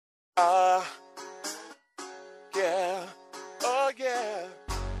Yeah, oh yeah,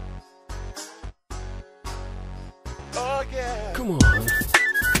 oh yeah. Come on.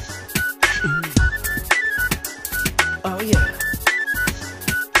 Oh yeah.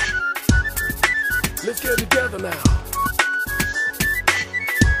 Let's get together now.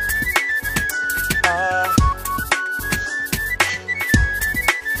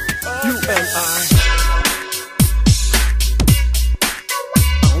 You and I.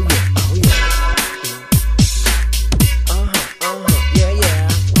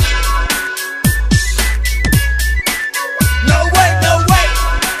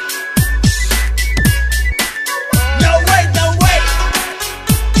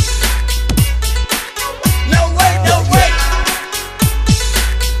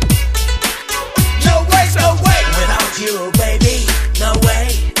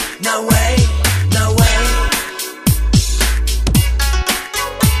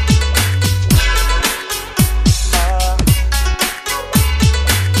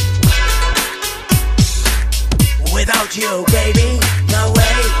 You, baby, no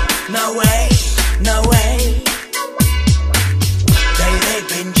way, no way, no way. David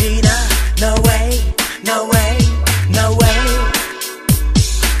Benjina, no way, no way, no way.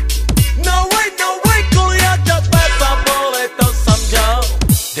 No way, no way, Kuya jab aisa bole to samjho.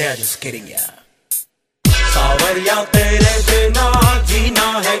 They're just kidding ya. Saawariya tere bina jeena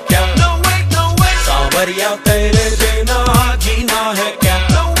hai kya? No way, no way. Saawariya tere bina jeena hai kya?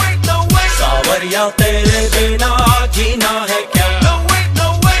 No way, no way. Saawariya tere bina जीना है क्या? No way, no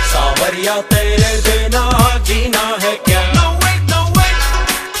way. सावरिया तेरे बिना जीना है क्या? No way, no way.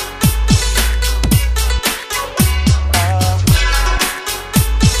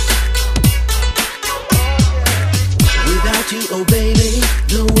 Without you, oh baby,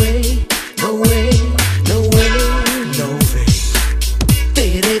 no way, no way, no way, no way.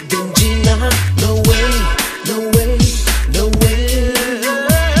 तेरे बिन जीना, no way, no way, no way.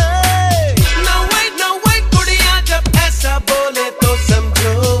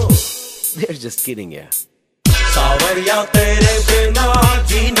 They're just kidding ya. सावरिया तेरे बिना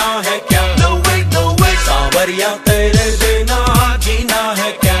जीना है क्या? No way, no way. सावरिया तेरे बिना जीना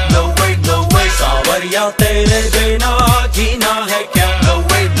है क्या? No way, no way. सावरिया तेरे बिना जीना है क्या? No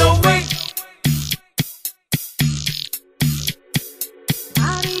way, no way.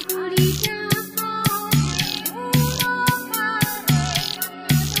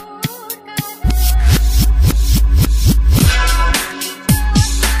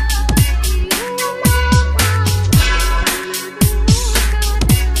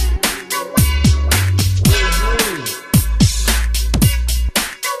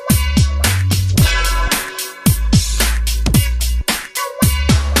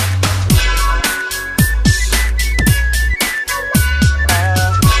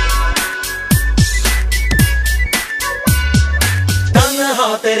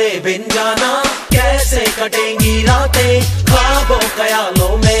 तेरे बिन जाना कैसे कटेंगी रातें, ख्वाबों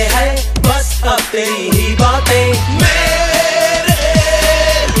ख्यालों में है बस अब तेरी ही बातें। मेरे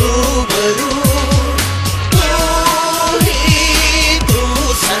रूबरू तू ही तू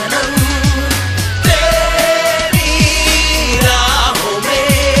सनम, तेरी राहों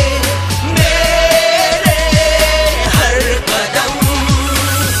में मेरे हर कदम।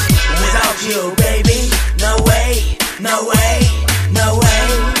 Without you baby, no way, no way, no way,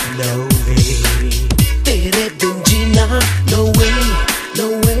 no way. तेरे बिन जीना, no way, no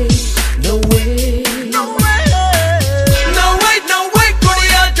way, no way, no way, no way, no way.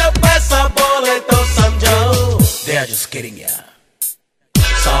 कुड़िया जब ऐसा बोले तो समझो, they are just kidding ya.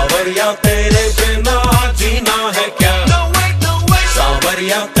 सावरिया तेरे बिना जीना है क्या? No way, no way.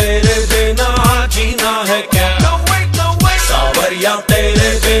 सावरिया तेरे बिना जीना है क्या? No way, no way. सावरिया तेरे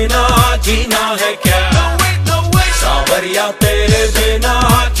बिना जीना है क्या? No way, no way. सावरिया तेरे बिना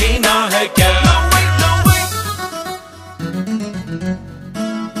जीना है क्या? No way, no way.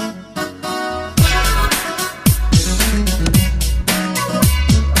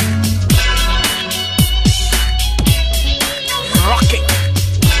 Rocking.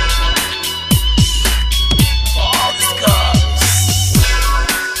 All this goes.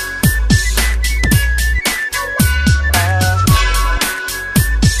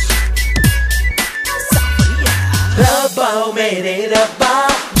 रब्बा ओ मेरे रब्बा,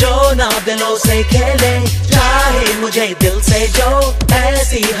 जो ना दिलों से खेले, चाहे मुझे दिल से जो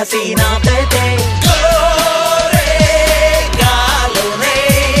ऐसी हसीना दे दे। गोरे गालों ने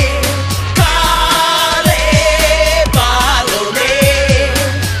काले बालों ने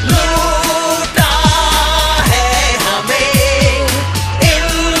लूटा है हमें इन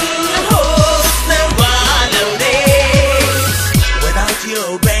हुस्न वालों ने। Without you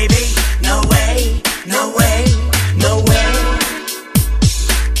baby baby. No way, no way, no way.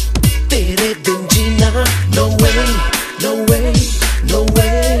 तेरे बिन जीना, no way, no way, no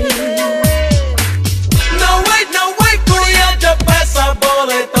way. No way, no way, कुड़िया जब ऐसा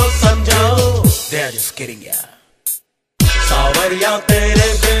बोले तो समझो they're just kidding ya. सावरिया तेरे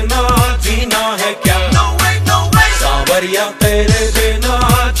बिना जीना है क्या? No way, no way. सावरिया तेरे बिना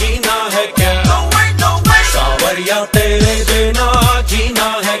जीना है क्या? No way, no way. सावरिया तेरे